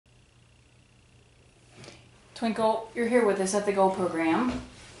Twinkle, you're here with us at the Gold Program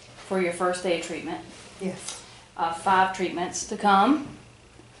for your first day of treatment. Yes. 5 treatments to come.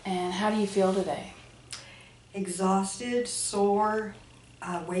 And how do you feel today? Exhausted, sore,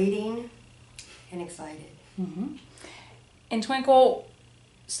 waiting, and excited. Mm-hmm. And Twinkle,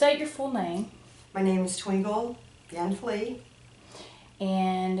 state your full name. My name is Twinkle Van Fleet.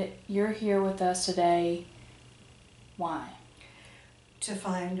 And you're here with us today. Why? To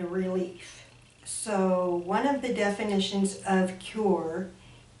find a relief. So one of the definitions of cure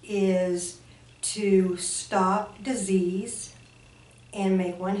is to stop disease and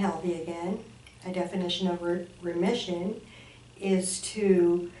make one healthy again. A definition of remission is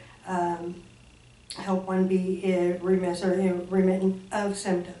to help one be remittent of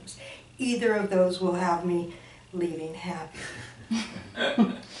symptoms. Either of those will have me leaving happy.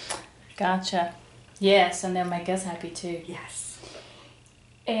 Gotcha. Yes, and they'll make us happy too. Yes.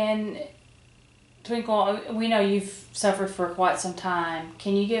 And Twinkle, we know you've suffered for quite some time.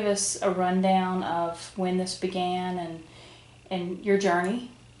 Can you give us a rundown of when this began and your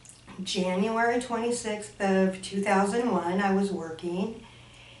journey? January 26th of 2001, I was working,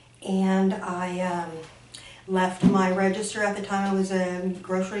 and I left my register. At the time I was a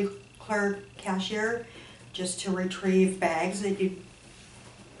grocery clerk cashier, just to retrieve bags that you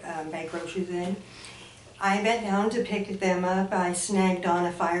bag groceries in. I bent down to pick them up. I snagged on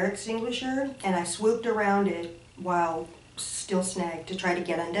a fire extinguisher and I swooped around it while still snagged to try to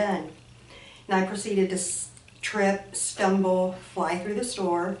get undone. And I proceeded to trip, stumble, fly through the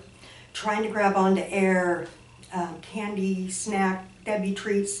store, trying to grab onto air, candy, snack, Debbie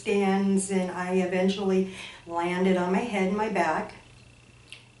treat stands, and I eventually landed on my head and my back.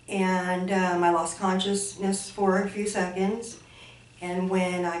 And I lost consciousness for a few seconds. And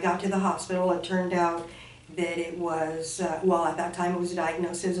when I got to the hospital, it turned out that it was, well, at that time it was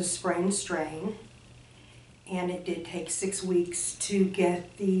diagnosed as a sprained strain. And it did take 6 weeks to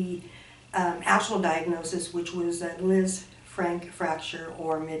get the actual diagnosis, which was a Liz Frank fracture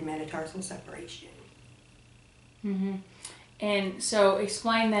or mid-metatarsal separation. Mm-hmm. And so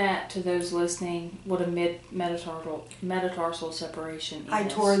explain that to those listening, what a mid-metatarsal separation is. I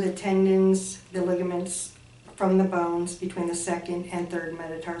tore the tendons, the ligaments from the bones between the second and third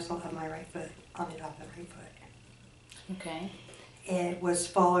metatarsal of my right foot, on the top of the right foot. Okay. It was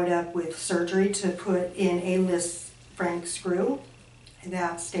followed up with surgery to put in a Liz Frank screw.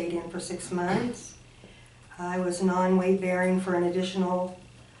 That stayed in for 6 months. I was non-weight bearing for an additional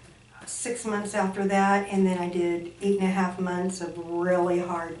 6 months after that, and then I did 8.5 months of really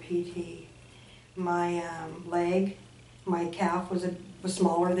hard PT. My leg, my calf was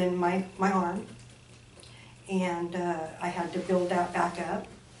smaller than my arm, and I had to build that back up.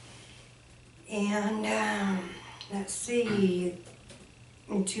 And let's see,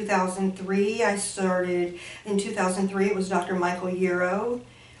 in 2003 I started. In 2003 it was Dr. Michael Euro,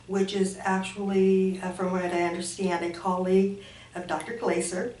 which is actually, from what I understand, a colleague of Dr.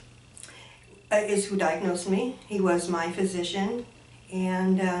 Glaser, is who diagnosed me. He was my physician,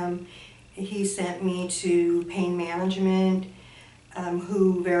 and he sent me to pain management,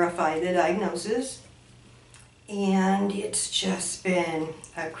 who verified the diagnosis, and it's just been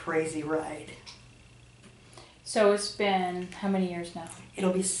a crazy ride. So it's been how many years now?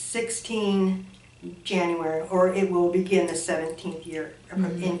 It'll be 16 January, or it will begin the 17th year,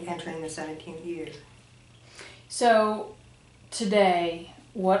 entering the 17th year. So today,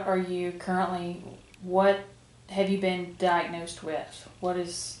 what have you been diagnosed with? What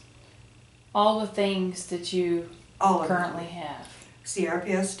is all the things that you currently have?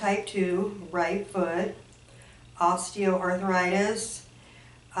 CRPS type 2, right foot, osteoarthritis,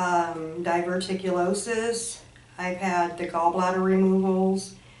 diverticulosis. I've had the gallbladder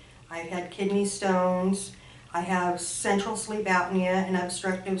removals. I've had kidney stones. I have central sleep apnea and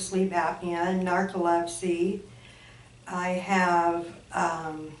obstructive sleep apnea, narcolepsy. I have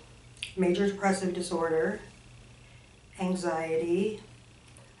major depressive disorder, anxiety,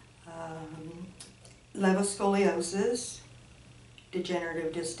 levoscoliosis,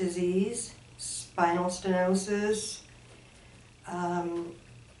 degenerative disc disease, spinal stenosis,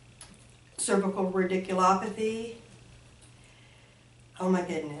 cervical radiculopathy. Oh my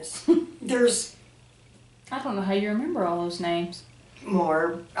goodness. There's I don't know how you remember all those names.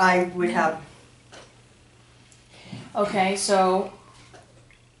 more. I would have Okay, so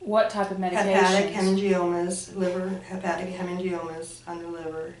what type of medications? hepatic hemangiomas, hepatic hemangiomas on the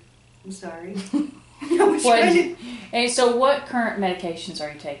liver. I'm sorry. And so what current medications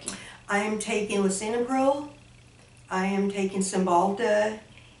are you taking? I am taking lisinopril, I am taking Cymbalta,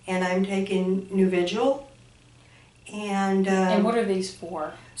 and I'm taking Nuvigil, And what are these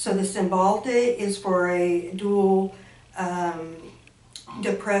for? so the Cymbalta is for a dual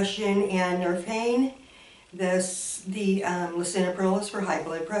depression and nerve pain. The lisinopril is for high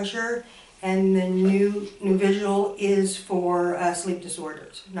blood pressure, and the new visual is for sleep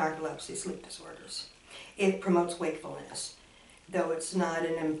disorders, narcolepsy sleep disorders. It promotes wakefulness. Though it's not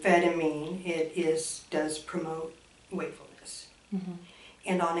an amphetamine, does promote wakefulness. Mm-hmm.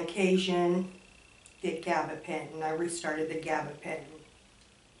 And on occasion, the gabapentin. I restarted the gabapentin.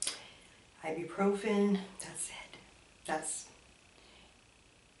 Ibuprofen, that's it. That's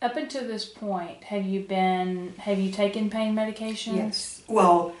Up until this point, have you taken pain medications? yes.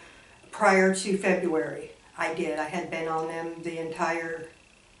 Well, prior to February, I did. I had been on them the entire,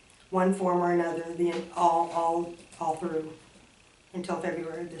 one form or another, all through until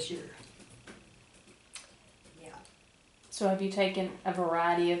February of this year. Yeah. So have you taken a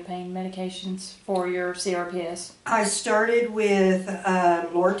variety of pain medications for your CRPS? I started with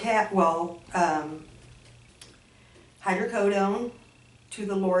Lortab, hydrocodone to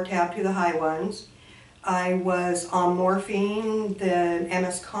the Lortab, to the high ones. I was on morphine, the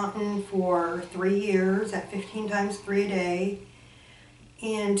MS Contin, for 3 years at 15 times 3 a day.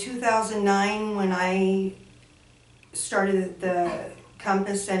 In 2009, when I started the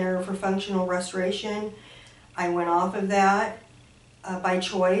Compass Center for Functional Restoration, I went off of that by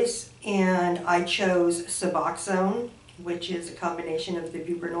choice, and I chose Suboxone, which is a combination of the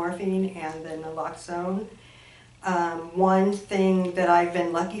buprenorphine and the naloxone. One thing that I've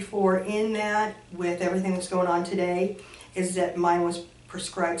been lucky for in that, with everything that's going on today, is that mine was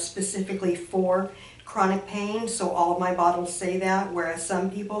prescribed specifically for chronic pain, so all of my bottles say that, whereas some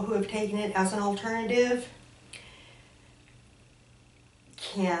people who have taken it as an alternative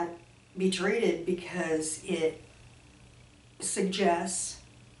can't be treated because it suggests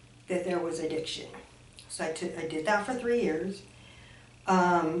that there was addiction. So I did that for 3 years.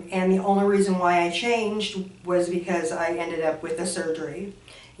 And the only reason why I changed was because I ended up with a surgery.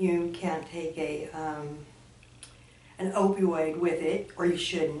 You can't take an opioid with it, or you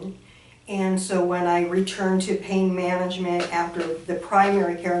shouldn't. And so when I returned to pain management after the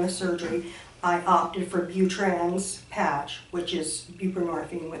primary care and the surgery, I opted for Butrans patch, which is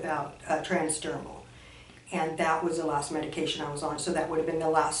buprenorphine without transdermal. And that was the last medication I was on, so that would have been the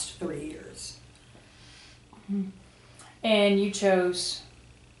last 3 years. Mm-hmm. And you chose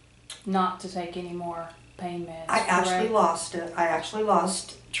not to take any more pain meds, I actually correct? lost it. I actually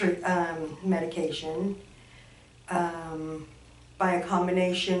lost medication by a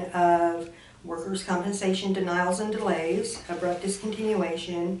combination of workers' compensation denials and delays, abrupt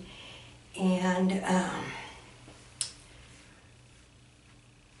discontinuation, and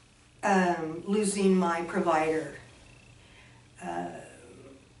losing my provider.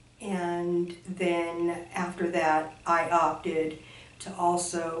 And then after that, I opted to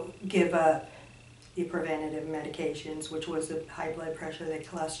also give up the preventative medications, which was the high blood pressure, the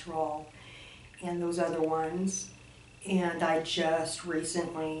cholesterol, and those other ones. And I just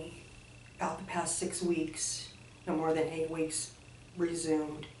recently, about the past 6 weeks, no more than 8 weeks,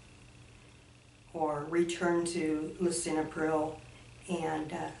 resumed or returned to lisinopril and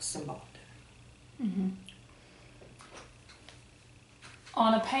Cymbalta. Mm-hmm.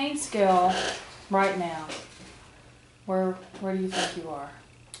 On a pain scale right now, where do you think you are?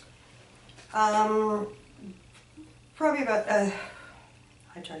 Probably about, I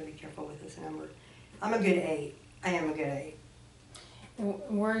try to be careful with this number. I'm a good 8. I am a good 8.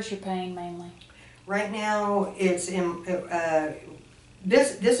 Where is your pain mainly? Right now, it's in,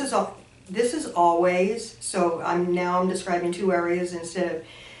 this is always, so I'm describing 2 areas instead of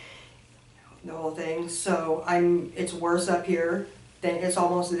the whole thing. So it's worse up here. Then it's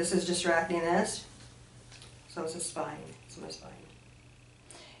almost, this is distracting this. So it's a spine. It's my spine.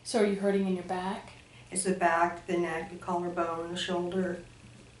 So are you hurting in your back? It's the back, the neck, the collarbone, the shoulder,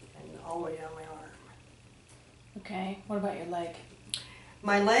 and all the way down my arm. Okay. What about your leg?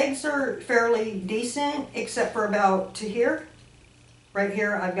 My legs are fairly decent, except for about to here. Right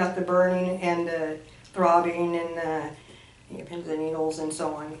here, I've got the burning and the throbbing and the pins and needles and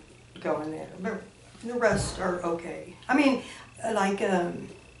so on going there. But the rest are okay. I mean, like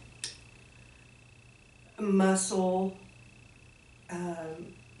muscle,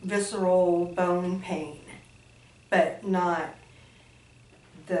 visceral bone pain, but not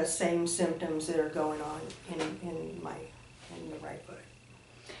the same symptoms that are going on in the right foot.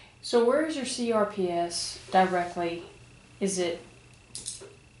 So where is your CRPS directly? Is it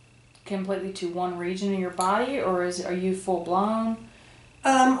completely to one region in your body, or are you full blown?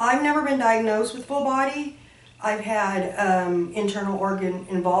 I've never been diagnosed with full body. I've had internal organ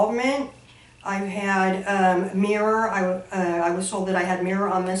involvement, I've had mirror. I was told that I had mirror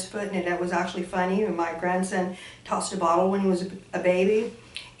on this foot, and it was actually funny. My grandson tossed a bottle when he was a baby,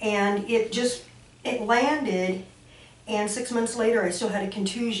 and it landed, and 6 months later I still had a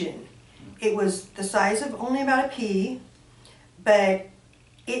contusion. It was the size of only about a pea, but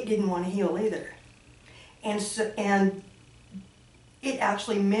it didn't want to heal either. And it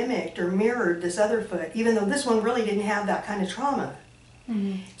actually mimicked or mirrored this other foot, even though this one really didn't have that kind of trauma.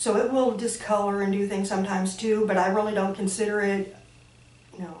 Mm-hmm. So it will discolor and do things sometimes too, but I really don't consider it,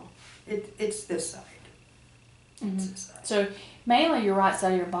 no, it's this side. Mm-hmm. It's this side. So mainly your right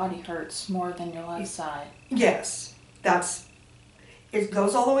side of your body hurts more than your left side. Yes, it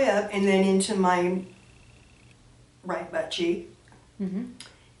goes all the way up and then into my right butt cheek. Mm-hmm.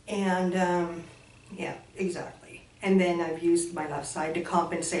 And yeah, exactly. And then I've used my left side to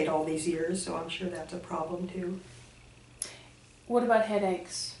compensate all these years, so I'm sure that's a problem too. What about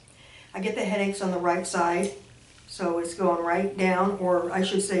headaches? I get the headaches on the right side, so it's going right down, or I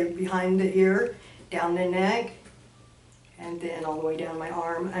should say behind the ear, down the neck, and then all the way down my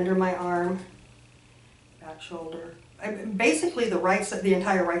arm, under my arm, back shoulder. Basically the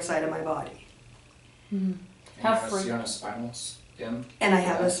entire right side of my body. Mm-hmm. And you're on a spinal stim? And I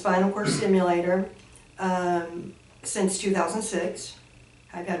have a spinal cord stimulator since 2006.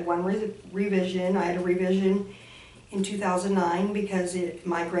 I've had one revision. I had a revision in 2009 because it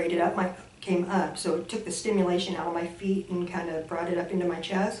migrated up, came up. So it took the stimulation out of my feet and kind of brought it up into my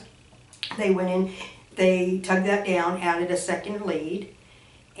chest. They went in, they tugged that down, added a second lead,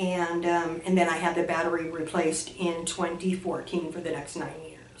 and then I had the battery replaced in 2014 for the next 9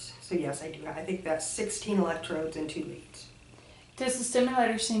 years. So yes, I do. I think that's 16 electrodes and 2 leads. Does the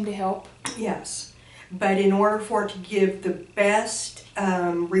stimulator seem to help? Yes, but in order for it to give the best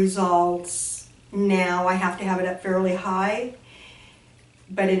results, now I have to have it up fairly high,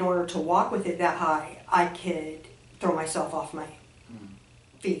 but in order to walk with it that high, I could throw myself off my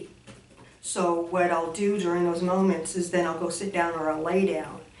feet. So what I'll do during those moments is then I'll go sit down or I'll lay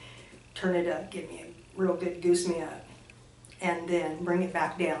down, turn it up, give me a real good goose me up, and then bring it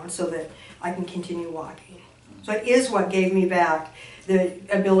back down so that I can continue walking. So it is what gave me back the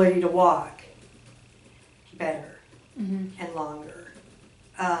ability to walk better and longer.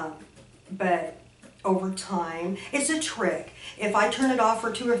 But over time, it's a trick. If I turn it off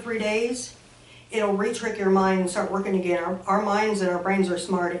for 2 or 3 days, it'll re-trick your mind and start working again. Our minds and our brains are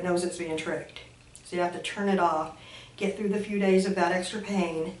smart. It knows it's being tricked. So you have to turn it off, get through the few days of that extra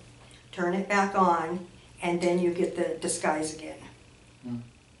pain, turn it back on, and then you get the disguise again.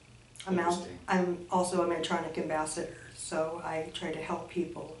 I'm also a Medtronic ambassador, so I try to help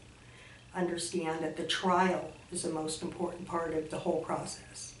people understand that the trial is the most important part of the whole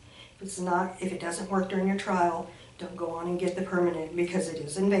process. If it doesn't work during your trial, don't go on and get the permanent because it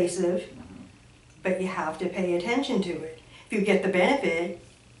is invasive, but you have to pay attention to it. If you get the benefit,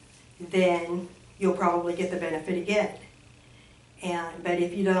 then you'll probably get the benefit again. But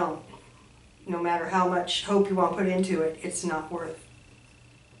if you don't, no matter how much hope you want to put into it, it's not worth it.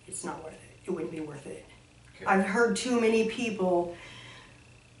 It wouldn't be worth it. Okay. I've heard too many people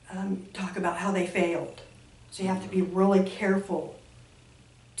talk about how they failed. So you have to be really careful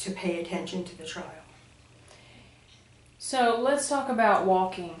to pay attention to the trial. So let's talk about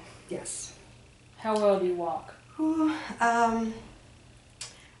walking. Yes. How well do you walk? I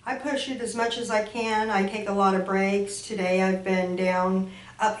push it as much as I can. I take a lot of breaks. Today I've been down,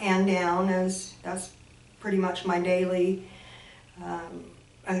 up and down, as that's pretty much my daily.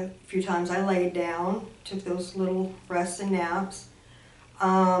 A few times I laid down, took those little rests and naps.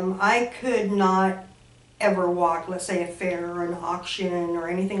 I could not ever walk, let's say, a fair or an auction or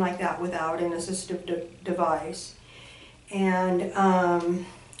anything like that without an assistive device. And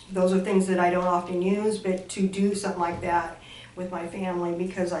those are things that I don't often use, but to do something like that with my family,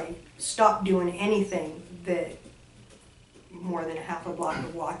 because I stopped doing anything that more than a half a block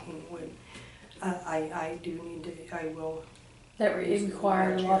of walking would, I do need to, I will. That it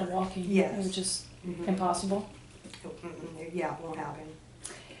required a lot of walking? Yes. It was just impossible? Yeah, it won't happen.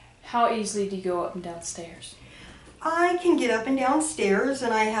 How easily do you go up and down stairs? I can get up and down stairs,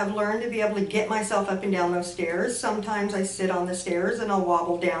 and I have learned to be able to get myself up and down those stairs. Sometimes I sit on the stairs and I'll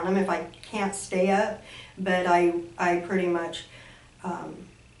wobble down them if I can't stay up, but I pretty much,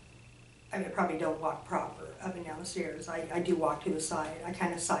 I probably don't walk proper up and down the stairs. I do walk to the side. I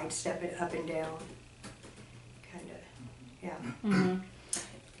kind of sidestep it up and down. Kind of, yeah.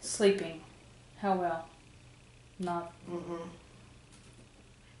 Sleeping, how well? Not?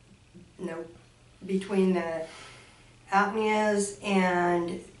 Nope. Between the apneas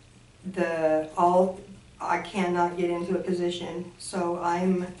and I cannot get into a position. So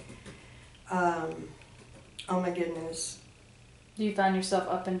I'm Oh my goodness. Do you find yourself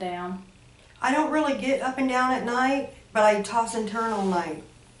up and down? I don't really get up and down at night, but I toss and turn all night.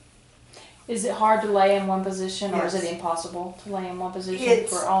 Is it hard to lay in one position, or is Yes. it impossible to lay in one position It's-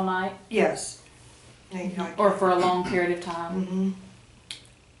 for all night? Yes. Or for a long period of time? Mm-hmm.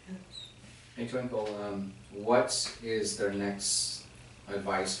 Hey Twinkle, what is their next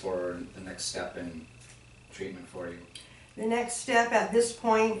advice for the next step in treatment for you? The next step at this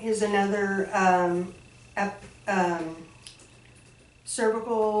point is another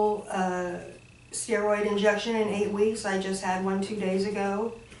cervical steroid injection in 8 weeks. I just had one 2 days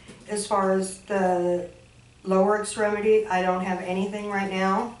ago. As far as the lower extremity, I don't have anything right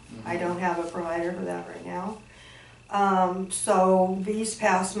now. I don't have a provider for that right now. So these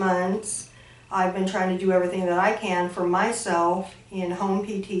past months, I've been trying to do everything that I can for myself in home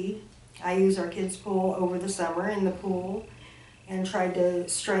PT. I use our kids' pool over the summer in the pool and tried to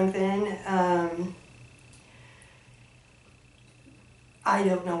strengthen. I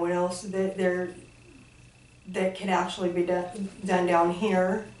don't know what else that could actually be done down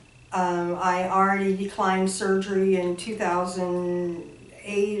here. I already declined surgery in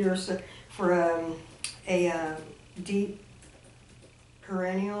 2008 or so for a deep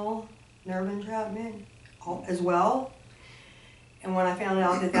perennial nerve entrapment as well. And when I found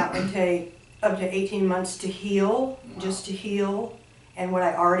out that that would take up to 18 months to heal, just to heal, and what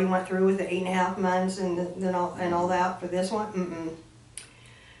I already went through with the 8.5 months and all that for this one,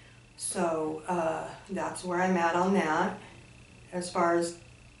 So that's where I'm at on that. As far as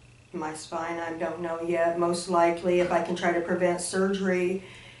my spine, I don't know yet. Most likely, if I can try to prevent surgery,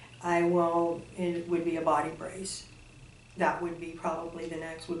 it would be a body brace. That would be probably the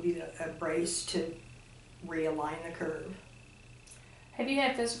next, would be a brace to realign the curve. Have you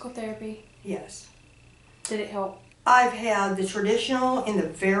had physical therapy? Yes. Did it help? I've had the traditional in the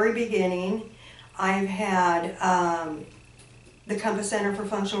very beginning. I've had the Compass Center for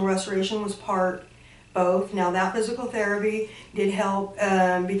Functional Restoration was part both. Now that physical therapy did help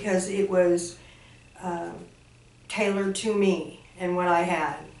because it was tailored to me and what I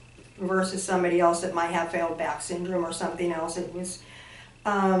had versus somebody else that might have failed back syndrome or something else. It was,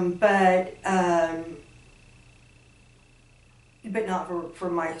 but not for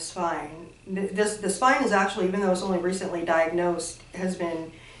my spine. The spine is actually, even though it's only recently diagnosed, has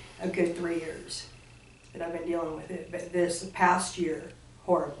been a good 3 years that I've been dealing with it. But this past year,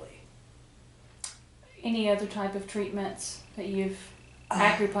 horribly. Any other type of treatments that you've,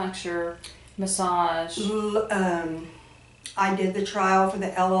 acupuncture, massage? I did the trial for the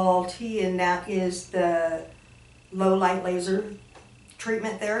LLT, and that is the low light laser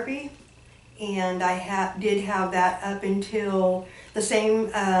treatment therapy. And I did have that up until the same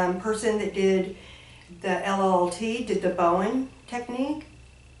person that did the LLT did the Bowen technique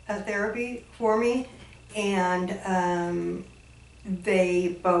therapy for me, and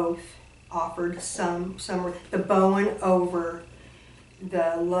they both offered the Bowen over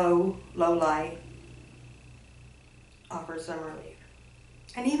the low light offered some relief,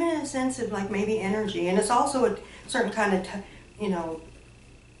 and even in a sense of like maybe energy, and it's also a certain kind of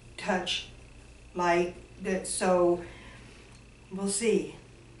touch light that, so we'll see.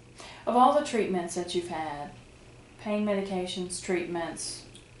 Of all the treatments that you've had, pain medications, treatments,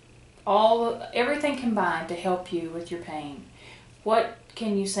 everything combined to help you with your pain, what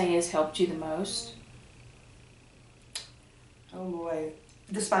can you say has helped you the most? Oh boy,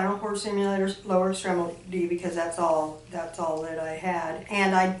 the spinal cord stimulators, lower extremity, because that's all that I had,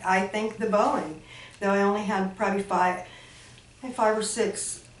 and I think the Bowen, though I only had probably five or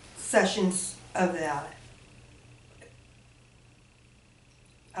six sessions of that.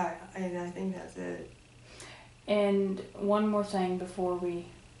 I think that's it. And one more thing before we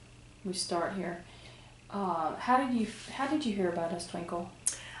start here. How did you hear about us, Twinkle?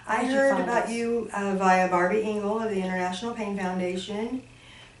 I heard about you via Barbie Engel of the International Pain Foundation,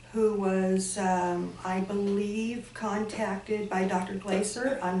 who was, I believe, contacted by Dr.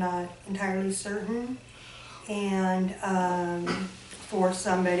 Glaser. I'm not entirely certain. And for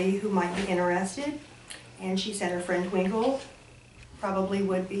somebody who might be interested. And she said her friend Twinkle probably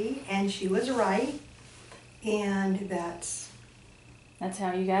would be, and she was right. And that's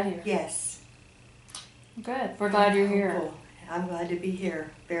how you got here. Yes. Good. We're glad you're here. Cool. I'm glad to be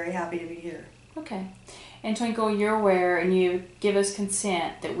here. Very happy to be here. Okay. And Twinkle, you're aware, and you give us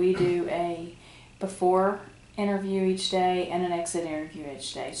consent that we do a before interview each day and an exit interview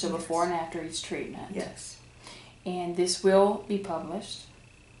each day. So before and after each treatment. Yes. And this will be published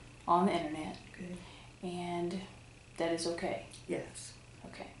on the internet. Good. And that is okay. Yes.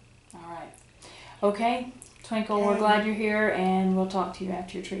 Okay. All right. Okay, Twinkle, Okay. we're glad you're here, and we'll talk to you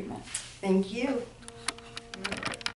after your treatment. Thank you. All right.